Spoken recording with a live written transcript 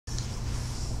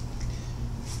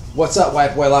What's up,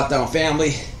 White Boy Lockdown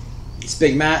family? It's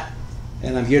Big Matt,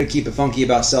 and I'm here to keep it funky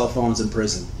about cell phones in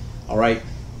prison. All right,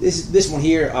 this one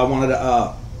here I wanted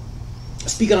to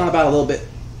speak on about a little bit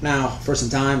now for some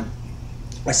time.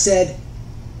 I said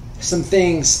some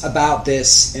things about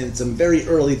this in some very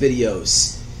early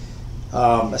videos,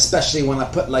 especially when I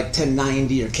put like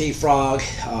 1090 or K-Frog,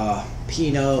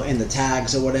 Pinot in the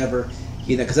tags or whatever,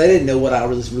 you know, because I didn't know what I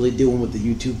was really doing with the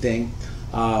YouTube thing.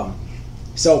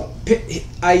 So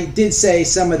I did say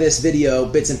some of this video,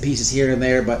 bits and pieces here and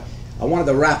there, but I wanted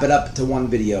to wrap it up to one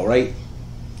video, right?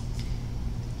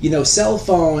 You know, cell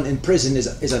phone in prison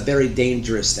is a very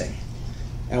dangerous thing.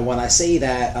 And when I say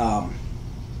that,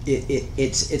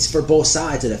 it's for both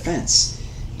sides of the fence.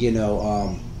 You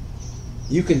know,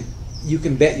 you can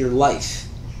bet your life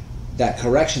that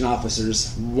correction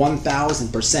officers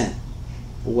 1,000%,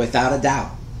 without a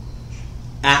doubt,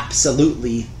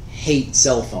 absolutely hate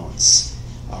cell phones.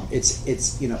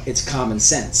 It's you know, it's common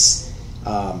sense.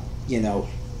 You know,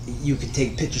 you can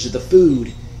take pictures of the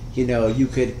food. You know, you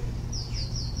could.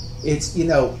 It's, you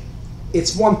know,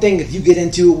 it's one thing if you get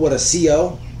into what a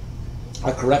CO,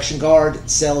 a correction guard,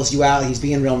 sells you out. He's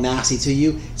being real nasty to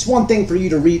you. It's one thing for you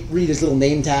to read his little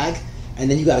name tag, and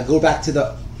then you got to go back to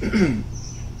the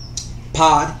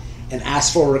pod and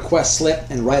ask for a request slip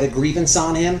and write a grievance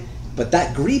on him. But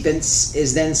that grievance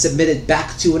is then submitted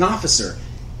back to an officer.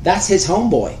 That's his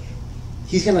homeboy.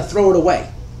 He's going to throw it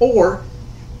away. Or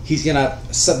he's going to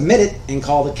submit it and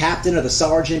call the captain or the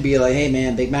sergeant and be like, hey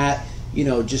man, Big Matt, you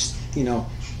know, just, you know,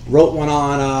 wrote one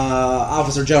on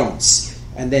Officer Jones.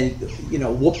 And then, you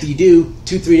know, whoop-de-doo,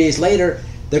 2-3 days later,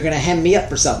 they're going to hem me up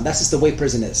for something. That's just the way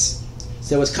prison is.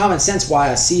 So it's common sense why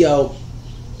a CO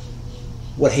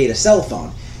would hate a cell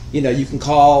phone. You know, you can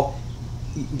call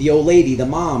the old lady, the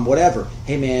mom, whatever.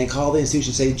 Hey man, call the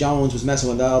institution, say Jones was messing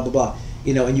with blah, blah, blah.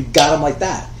 You know, and you got them like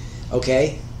that.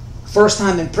 Okay? First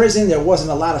time in prison, there wasn't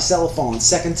a lot of cell phones.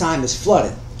 Second time is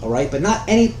flooded. All right? But not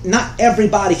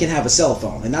everybody can have a cell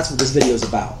phone. And that's what this video is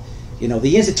about. You know,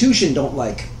 the institution don't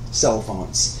like cell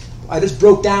phones. I just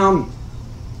broke down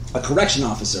a correction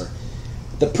officer.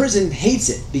 The prison hates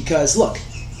it because, look,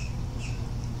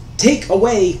 take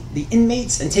away the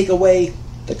inmates and take away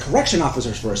the correction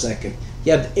officers for a second.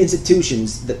 You have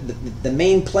institutions, the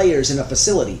main players in a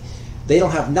facility. They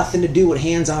don't have nothing to do with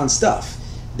hands-on stuff.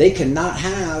 They cannot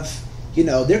have, you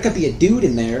know, there could be a dude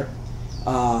in there,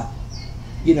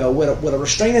 you know, with a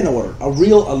restraining order,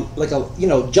 you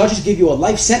know, judges give you a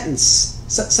life sentence.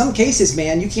 Some cases,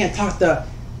 man, you can't talk to,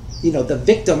 you know, the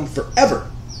victim forever.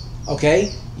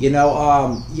 Okay, you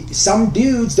know, some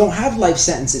dudes don't have life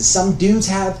sentences. Some dudes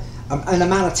have an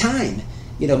amount of time.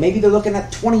 You know, maybe they're looking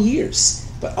at 20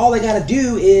 years. But all they got to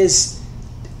do is,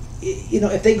 you know,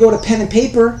 if they go to pen and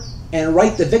paper and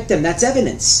write the victim, that's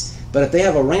evidence. But if they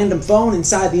have a random phone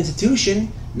inside the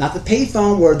institution, not the pay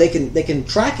phone where they can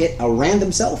track it, a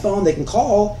random cell phone they can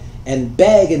call and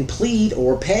beg and plead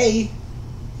or pay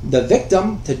the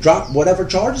victim to drop whatever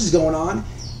charges is going on,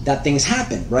 that things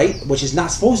happen, right? Which is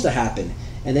not supposed to happen.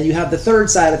 And then you have the third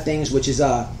side of things, which is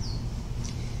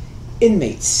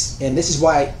inmates. And this is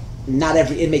why not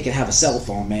every inmate can have a cell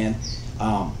phone, man.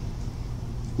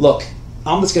 Look,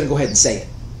 I'm just going to go ahead and say it,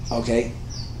 okay?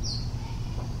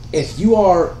 If you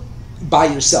are by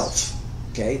yourself,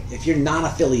 okay, if you're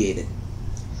non-affiliated,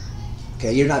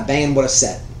 okay, you're not banging with a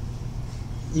set,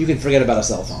 you can forget about a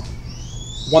cell phone.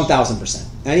 1,000%.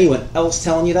 Anyone else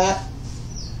telling you that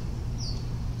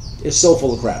is so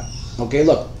full of crap. Okay,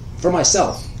 look, for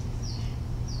myself,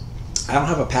 I don't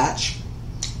have a patch.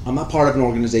 I'm not part of an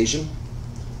organization.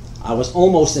 I was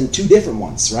almost in 2 different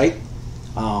ones, right?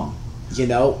 You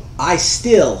know, I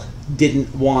still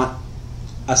didn't want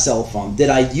a cell phone. Did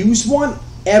I use one?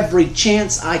 Every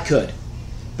chance I could.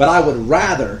 But I would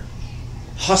rather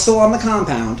hustle on the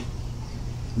compound,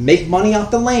 make money off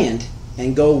the land,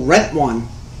 and go rent one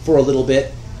for a little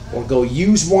bit, or go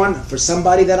use one for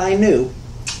somebody that I knew,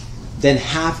 than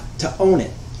have to own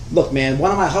it. Look, man,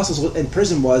 one of my hustles in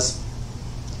prison was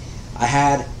I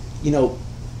had, you know,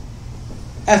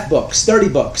 F-books, 30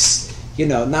 books, you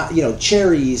know, not, you know,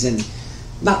 cherries and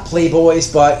not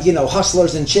Playboys, but, you know,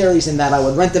 hustlers and cherries, and that I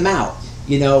would rent them out,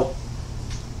 you know.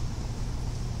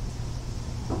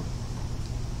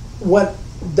 What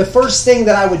the first thing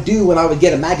that I would do when I would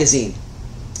get a magazine,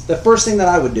 the first thing that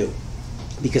I would do,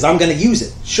 because I'm going to use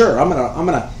it. Sure, I'm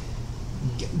gonna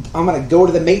go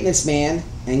to the maintenance man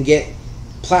and get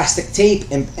plastic tape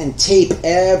and tape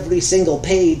every single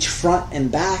page front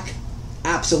and back.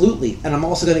 Absolutely. And I'm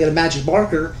also going to get a magic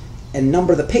marker and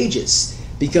number the pages,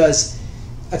 because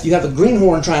if you have a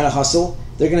greenhorn trying to hustle,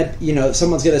 they're gonna, you know,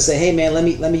 someone's gonna say, hey man,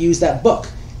 let me use that book.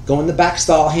 go in the back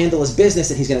stall, handle his business,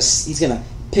 and he's gonna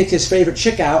pick his favorite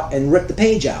chick out and rip the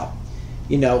page out.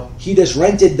 You know, he just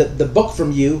rented the book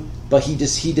from you, but he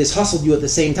just hustled you at the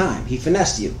same time. He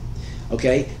finessed you.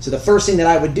 Okay, so the first thing that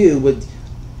I would do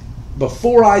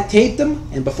before I taped them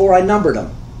and before I numbered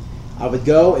them, I would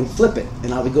go and flip it,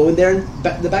 and I would go in there in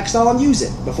the back stall and use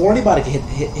it before anybody could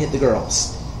hit the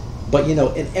girls. But you know,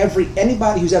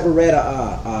 anybody who's ever read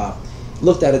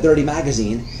looked at a dirty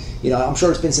magazine, you know, I'm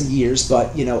sure it's been some years,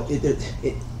 but you know,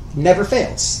 it never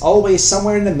fails. Always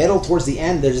somewhere in the middle, towards the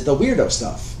end, there's the weirdo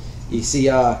stuff. You see,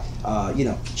 you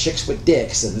know, chicks with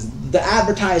dicks, and the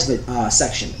advertisement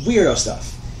section, weirdo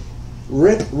stuff.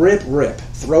 Rip, rip, rip.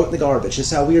 Throw it in the garbage.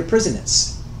 This is how weird prison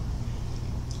is.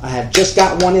 I had just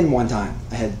got one in one time.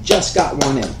 I had just got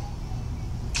one in.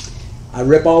 I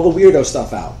rip all the weirdo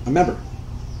stuff out. Remember,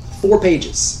 4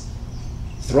 pages.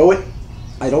 Throw it.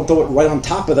 I don't throw it right on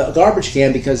top of the garbage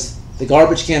can because the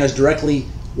garbage can is directly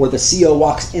where the CO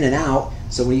walks in and out.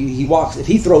 So when he walks, if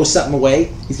he throws something away,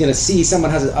 he's going to see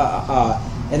someone has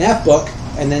an F book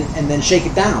and then shake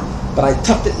it down. But I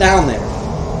tucked it down there.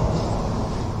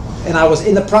 And I was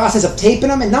in the process of taping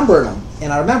them and numbering them.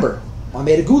 And I remember, I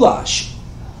made a goulash.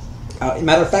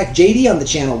 Matter of fact, JD on the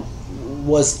channel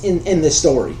was in this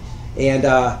story. And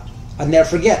I'll never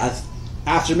forget,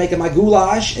 after making my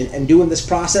goulash and doing this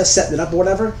process, setting it up or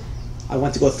whatever, I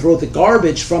went to go throw the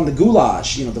garbage from the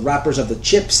goulash, you know, the wrappers of the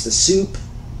chips, the soup,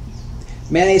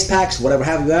 mayonnaise packs, whatever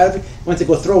have you, went to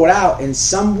go throw it out, and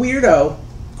some weirdo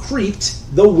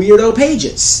creeped the weirdo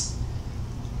pages.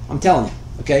 I'm telling you,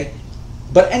 okay?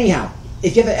 But anyhow,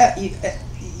 if you have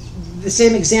the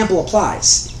same example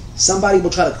applies. Somebody will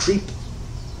try to creep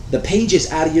the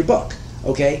pages out of your book,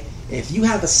 okay? If you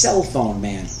have a cell phone,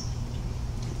 man,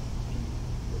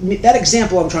 that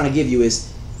example I'm trying to give you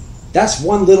is, that's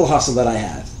one little hustle that I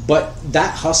have. But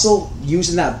that hustle,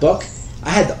 using that book, I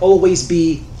had to always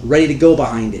be ready to go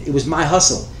behind it. It was my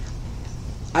hustle.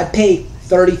 I'd pay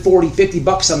 30, 40, 50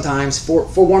 bucks sometimes for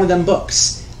one of them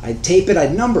books. I'd tape it,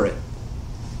 I'd number it.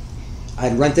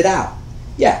 I'd rent it out.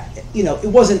 Yeah, you know, it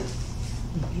wasn't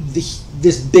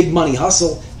this big money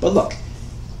hustle, but look,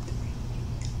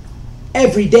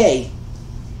 every day,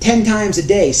 10 times a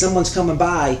day, someone's coming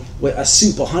by with a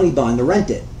soup, a honey bun to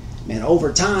rent it. Man,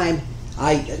 over time,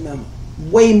 I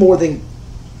way more than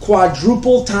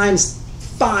quadruple times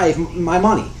 5 my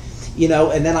money, you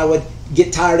know, and then I would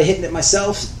get tired of hitting it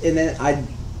myself, and then I'd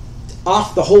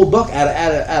off the whole book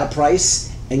at a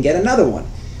price and get another one,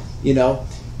 you know.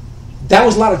 That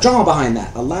was a lot of drama behind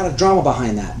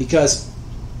that, because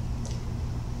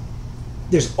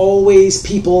there's always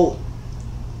people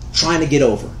trying to get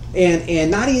over,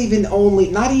 and not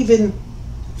even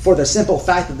for the simple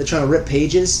fact that they're trying to rip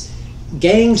pages.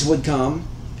 Gangs would come,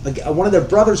 one of their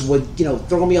brothers would, you know,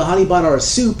 throw me a honey bun or a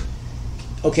soup,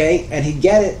 okay, and he'd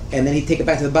get it, and then he'd take it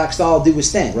back to the back stall, do his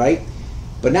thing, right?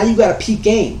 But now you got a peak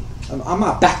game. I'm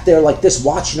not back there like this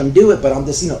watching them do it, but I'm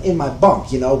just, you know, in my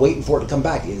bunk, you know, waiting for it to come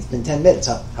back. It's been 10 minutes.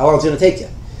 How long is it going to take you?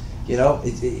 You know,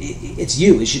 it's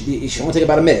you. It should only take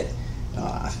about a minute.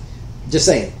 Just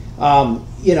saying.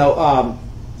 You know,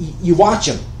 you watch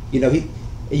him. You know,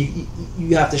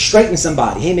 you have to straighten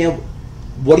somebody. Hey, man,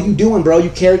 what are you doing, bro? You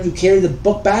carry the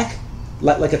book back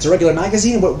like it's a regular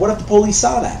magazine? What if the police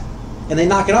saw that and they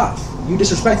knock it off? You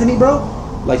disrespecting me, bro?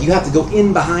 Like, you have to go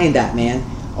in behind that, man.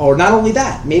 Or not only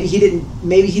that, maybe he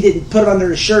didn't put it under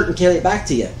his shirt and carry it back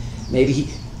to you. Maybe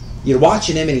you're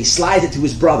watching him and he slides it to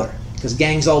his brother, because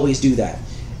gangs always do that.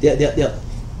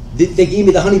 They gave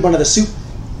me the honey bun of the soup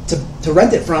to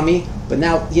rent it from me, but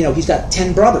now, you know, he's got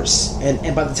 10 brothers,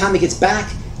 and by the time he gets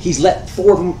back, he's let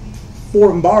 4 of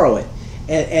them borrow it,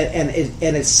 and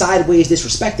it's sideways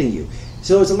disrespecting you.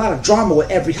 So there's a lot of drama with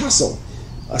every hustle.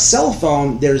 A cell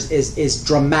phone, is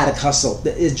dramatic hustle.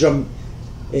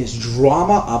 It's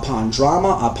drama upon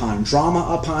drama upon drama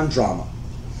upon drama.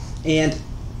 And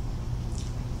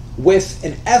with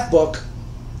an F book,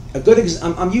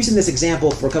 I'm using this example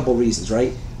for a couple of reasons,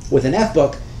 right? With an F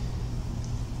book,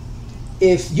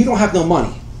 if you don't have no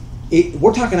money,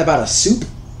 we're talking about a soup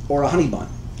or a honey bun.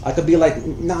 I could be like,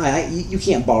 nah, you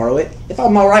can't borrow it. If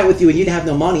I'm all right with you and you didn't have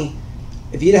no money,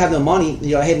 if you didn't have no money,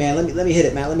 you're like, hey man, let me hit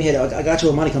it, man. Let me hit it. I got you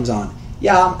when money comes on.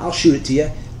 Yeah, I'll shoot it to you.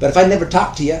 But if I never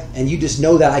talk to you and you just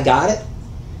know that I got it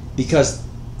because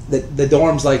the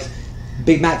dorm's like,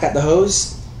 Big Mac got the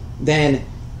hose, then,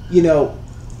 you know,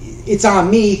 it's on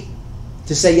me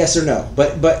to say yes or no.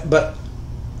 But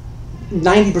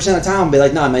 90% of the time I'll be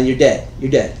like, nah, man, you're dead. You're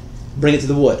dead. Bring it to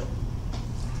the wood.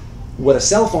 With a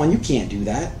cell phone, you can't do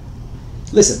that.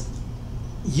 Listen,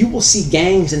 you will see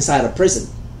gangs inside a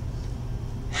prison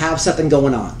have something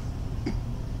going on.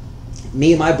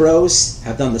 Me and my bros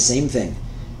have done the same thing.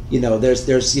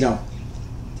 There's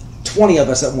 20 of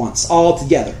us at once, all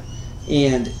together,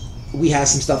 and we have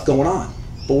some stuff going on,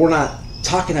 but we're not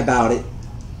talking about it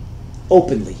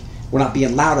openly. We're not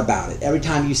being loud about it. Every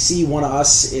time you see one of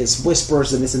us is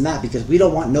whispers and this and that, because we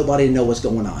don't want nobody to know what's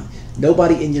going on.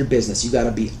 Nobody in your business. You got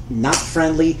to be not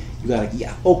friendly. You got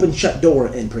to open, shut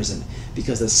door in prison,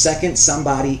 because the second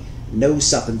somebody knows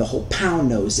something, the whole pound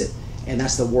knows it, and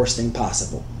that's the worst thing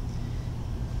possible.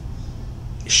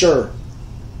 Sure,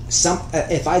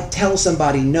 if I tell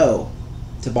somebody no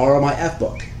to borrow my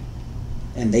F-book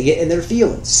and they get in their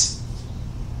feelings,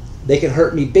 they can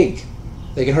hurt me big.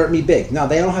 They can hurt me big. Now,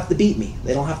 they don't have to beat me.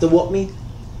 They don't have to whoop me.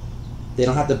 They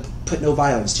don't have to put no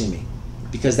violence to me,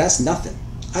 because that's nothing.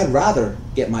 I'd rather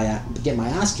get my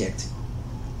ass kicked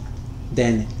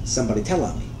than somebody tell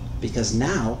on me, because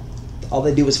now all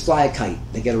they do is fly a kite.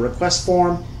 They get a request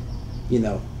form,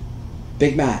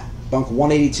 Big Matt, bunk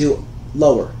 182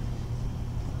 lower,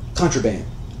 contraband,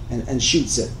 and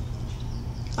shoots it.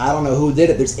 I don't know who did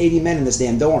it. There's 80 men in this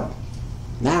damn dorm.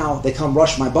 Now they come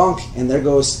rush my bunk, and there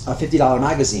goes a $50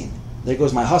 magazine. There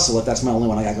goes my hustle, if that's my only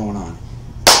one I got going on.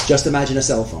 Just imagine a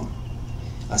cell phone.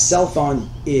 A cell phone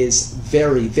is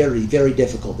very, very, very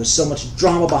difficult. There's so much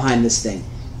drama behind this thing.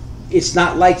 It's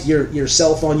not like your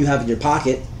cell phone you have in your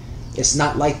pocket. It's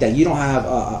not like that. You don't have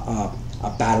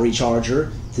a battery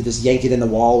charger to just yank it in the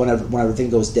wall whenever everything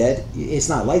goes dead. It's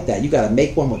not like that. You got to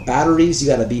make one with batteries. You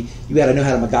got to know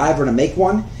how to MacGyver to make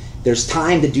one. There's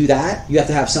time to do that. You have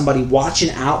to have somebody watching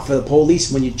out for the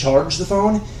police when you charge the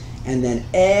phone, and then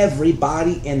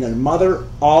everybody and their mother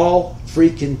all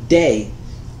freaking day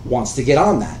wants to get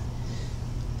on that.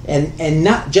 And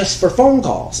not just for phone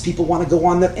calls. People want to go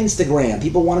on their Instagram.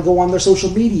 People want to go on their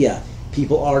social media.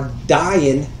 People are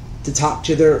dying to talk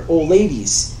to their old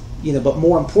ladies. But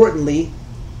more importantly,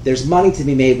 there's money to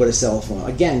be made with a cell phone.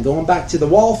 Again, going back to the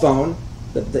wall phone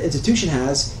that the institution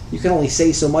has, you can only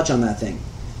say so much on that thing.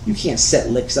 You can't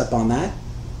set licks up on that.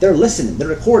 They're listening. They're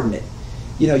recording it.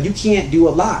 You can't do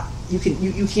a lot. You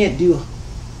can't do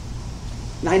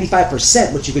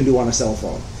 95% what you can do on a cell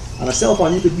phone. On a cell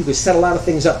phone, you could set a lot of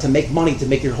things up to make money, to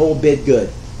make your whole bid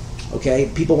good.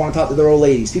 Okay? People want to talk to their old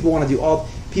ladies. People want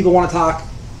to talk,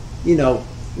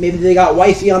 maybe they got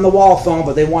wifey on the wall phone,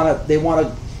 but they want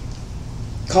to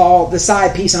call the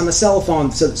side piece on the cell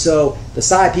phone so the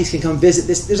side piece can come visit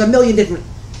this. There's a million different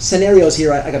scenarios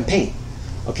here I can paint.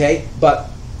 Okay? But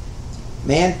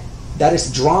man, that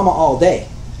is drama all day.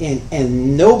 And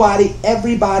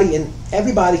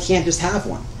everybody can't just have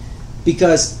one,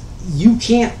 because you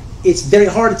can't. It's very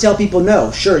hard to tell people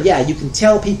no. Sure, yeah, you can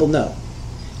tell people no,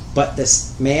 but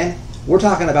we're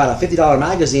talking about a $50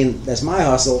 magazine that's my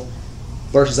hustle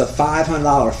versus a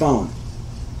 $500 phone.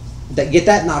 Get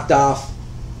that knocked off,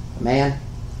 man.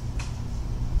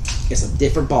 It's a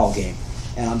different ball game,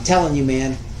 and I'm telling you,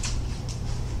 man,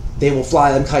 they will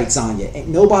fly them kites on you.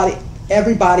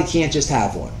 Everybody can't just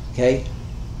have one. Okay.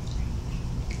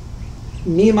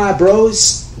 Me and my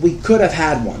bros, we could have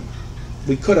had one.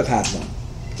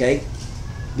 Okay?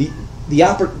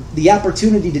 The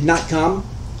opportunity did not come,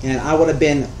 and I would have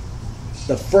been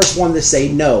the first one to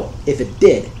say no if it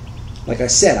did. Like I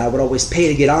said, I would always pay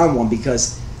to get on one,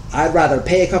 because I'd rather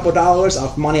pay a couple dollars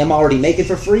off money I'm already making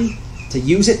for free to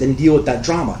use it than deal with that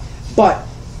drama. But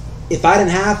if I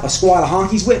didn't have a squad of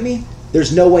honkies with me,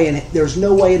 there's no way in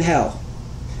hell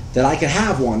that I could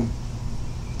have one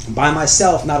by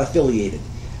myself, not affiliated.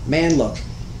 Man, look,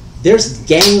 there's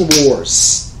gang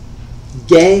wars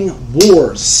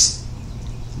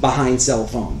behind cell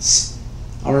phones.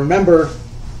 I remember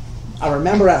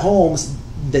at home,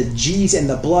 the G's and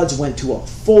the Bloods went to a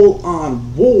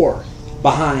full-on war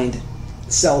behind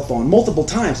cell phone multiple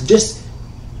times.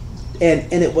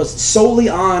 And it was solely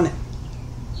on,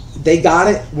 they got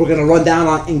it, we're going to run down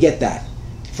on and get that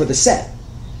for the set.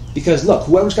 Because look,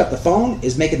 whoever's got the phone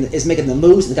is making the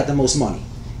moves and got the most money,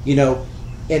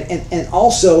 and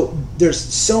also there's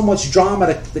so much drama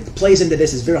that plays into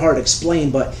this. It's very hard to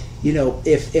explain, but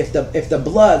if the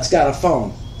Bloods got a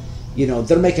phone,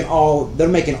 they're making all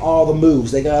the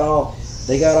moves. They got all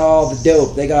the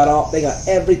dope. They got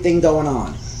everything going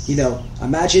on.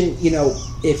 Imagine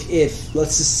if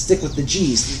let's just stick with the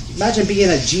G's. Imagine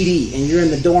being a GD and you're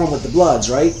in the dorm with the Bloods,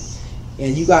 right?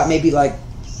 And you got maybe like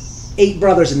 8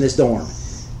 brothers in this dorm,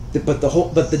 but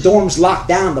the dorm's locked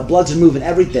down. The Bloods are moving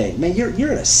everything. Man, you're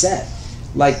in a set,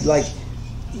 and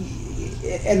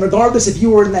regardless if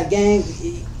you were in that gang,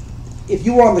 if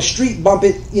you were on the street, bump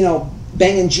it,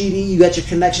 banging GD, you got your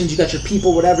connections, you got your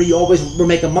people, whatever. You always were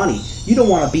making money. You don't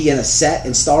want to be in a set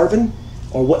and starving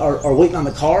or waiting on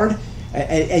the card.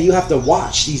 and you have to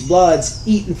watch these bloods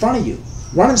eat in front of you,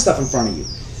 running stuff in front of you.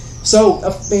 So,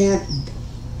 man,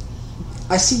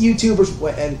 I see YouTubers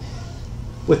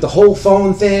with the whole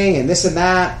phone thing and this and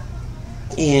that,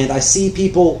 and I see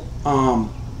people, I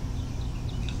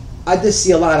just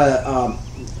see a lot of,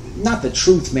 not the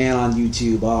truth, man, on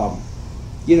YouTube.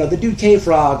 You know, the dude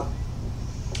K-Frog,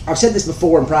 I've said this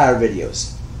before in prior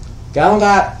videos. I don't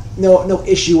got no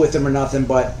issue with him or nothing,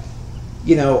 but,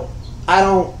 you know,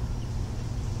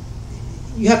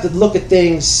 you have to look at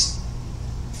things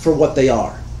for what they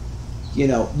are. You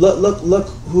know, look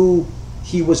who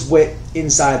he was with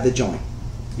inside the joint.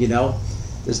 You know,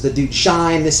 there's the dude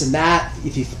Shine, this and that.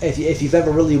 If you've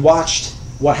ever really watched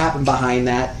what happened behind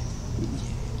that,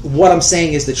 what I'm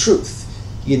saying is the truth.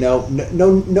 You know,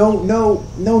 no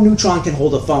neutron can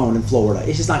hold a phone in Florida.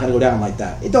 It's just not going to go down like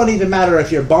that. It don't even matter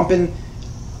if you're bumping.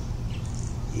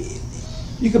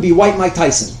 You could be White Mike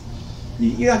Tyson.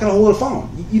 You're not going to hold a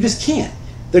phone. You just can't.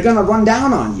 They're going to run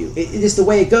down on you. It's just the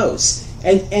way it goes.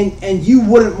 And you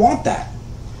wouldn't want that.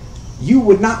 You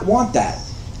would not want that.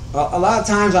 A lot of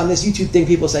times on this YouTube thing,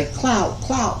 people say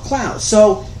clout.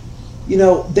 So, you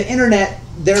know, the internet,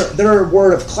 their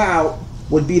word of clout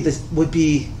would be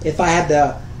if I had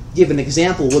to give an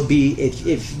example, would be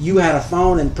if you had a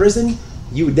phone in prison,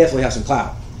 you would definitely have some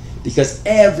clout, because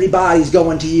everybody's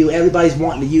going to you, everybody's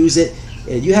wanting to use it,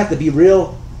 and you have to be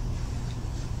real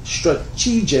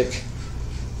strategic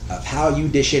of how you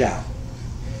dish it out.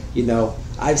 You know,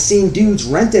 I've seen dudes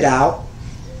rent it out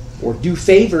or do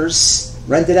favors,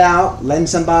 rent it out, lend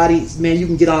somebody, man, you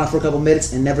can get on it for a couple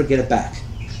minutes and never get it back.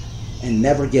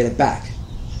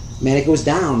 Man, it goes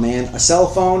down, man. A cell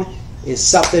phone is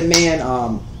something,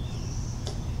 man.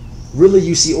 Really,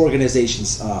 you see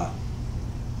organizations,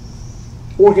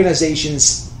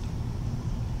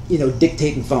 you know,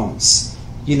 dictating phones.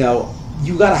 You know,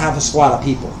 you got to have a squad of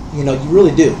people. You know, you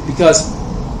really do, because,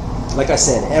 like I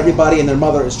said, everybody and their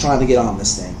mother is trying to get on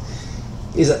this thing.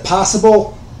 Is it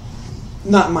possible?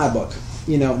 Not in my book.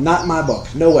 You know, not in my book.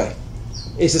 No way.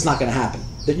 It's just not going to happen.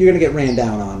 That you're going to get ran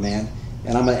down on, man.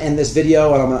 And I'm going to end this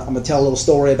video, and I'm going to tell a little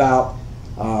story about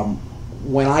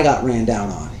when I got ran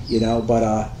down on, you know.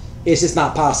 But it's just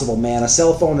not possible, man. A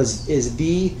cell phone is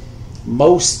the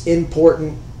most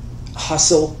important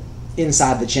hustle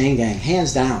inside the chain gang,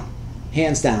 hands down.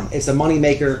 Hands down. It's a money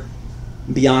maker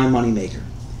beyond money maker.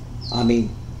 I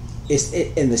mean,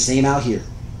 and the same out here.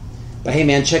 But hey,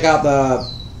 man, check out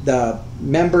the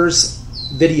members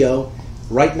video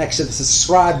right next to the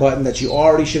subscribe button that you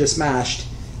already should have smashed.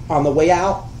 On the way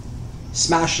out,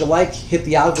 smash the like, hit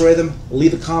the algorithm,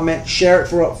 leave a comment, share it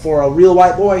for a real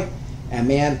white boy. And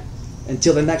man,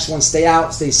 until the next one, stay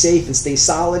out, stay safe, and stay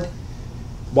solid.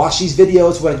 Watch these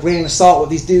videos with a grain of salt with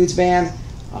these dudes, man.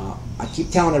 I keep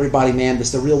telling everybody, man, this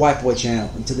is the Real White Boy channel.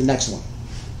 Until the next one.